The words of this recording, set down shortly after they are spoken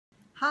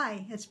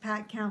Hi, it's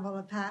Pat Campbell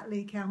of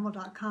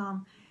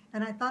patleecampbell.com,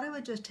 and I thought I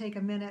would just take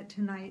a minute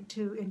tonight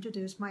to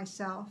introduce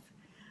myself.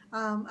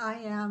 I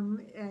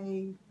am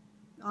a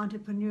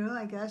entrepreneur,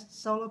 I guess,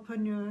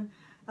 solopreneur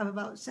of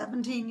about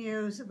 17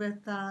 years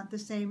with the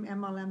same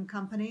MLM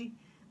company.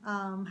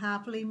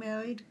 Happily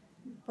married,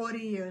 40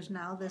 years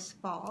now this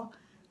fall,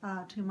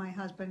 to my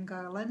husband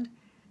Garland.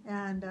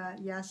 And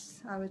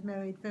yes, I was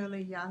married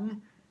fairly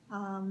young,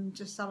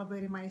 just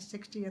celebrating my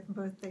 60th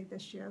birthday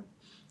this year.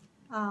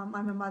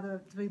 I'm a mother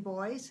of 3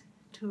 boys,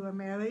 2 are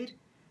married,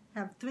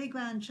 have 3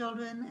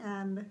 grandchildren,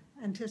 and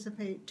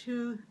anticipate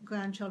 2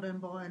 grandchildren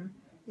born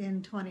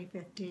in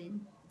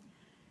 2015.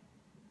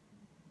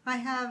 I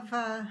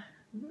have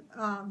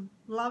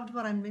loved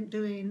what I'm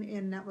doing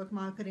in network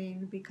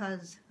marketing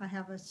because I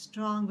have a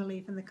strong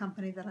belief in the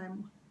company that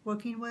I'm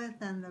working with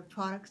and the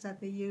products that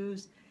they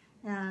use,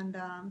 and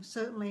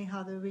certainly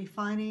how they're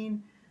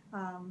refining,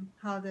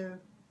 how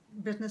their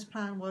business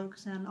plan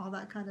works, and all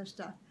that kind of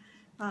stuff.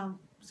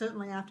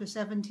 Certainly after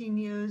 17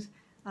 years,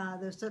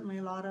 there's certainly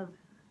a lot of,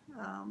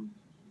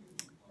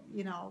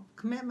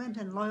 commitment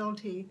and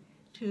loyalty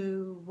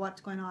to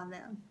what's going on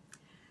there.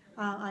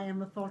 I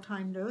am a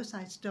full-time nurse.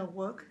 I still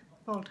work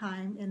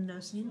full-time in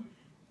nursing,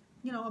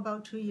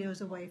 about 2 years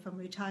away from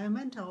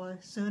retirement or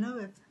sooner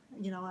if,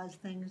 as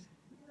things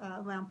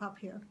ramp up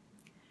here.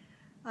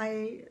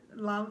 I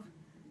love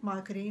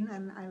marketing,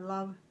 and I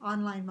love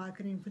online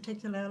marketing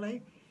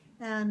particularly.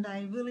 And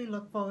I really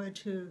look forward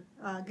to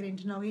getting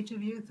to know each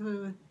of you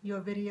through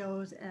your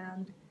videos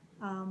and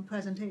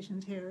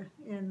presentations here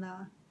in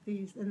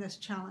this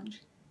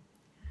challenge.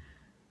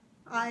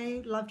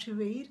 I love to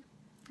read.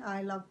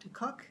 I love to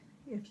cook.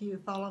 If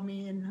you follow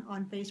me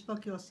on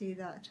Facebook, you'll see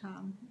that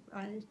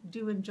I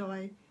do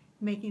enjoy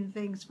making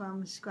things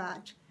from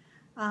scratch.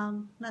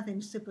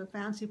 Nothing super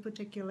fancy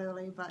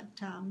particularly, but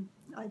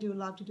I do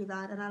love to do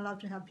that, and I love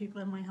to have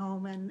people in my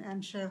home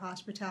and share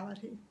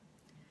hospitality.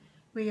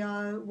 We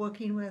are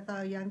working with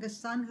our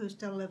youngest son, who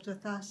still lives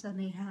with us, and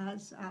he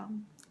has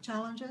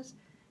challenges,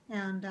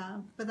 and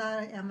for that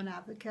I am an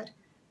advocate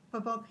for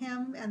both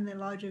him and the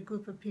larger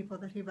group of people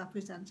that he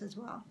represents as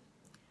well.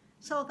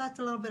 So that's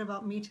a little bit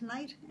about me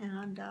tonight,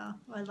 and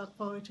I look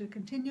forward to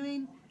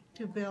continuing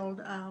to build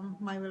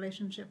my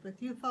relationship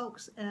with you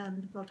folks,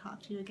 and we'll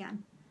talk to you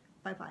again.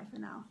 Bye-bye for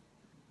now.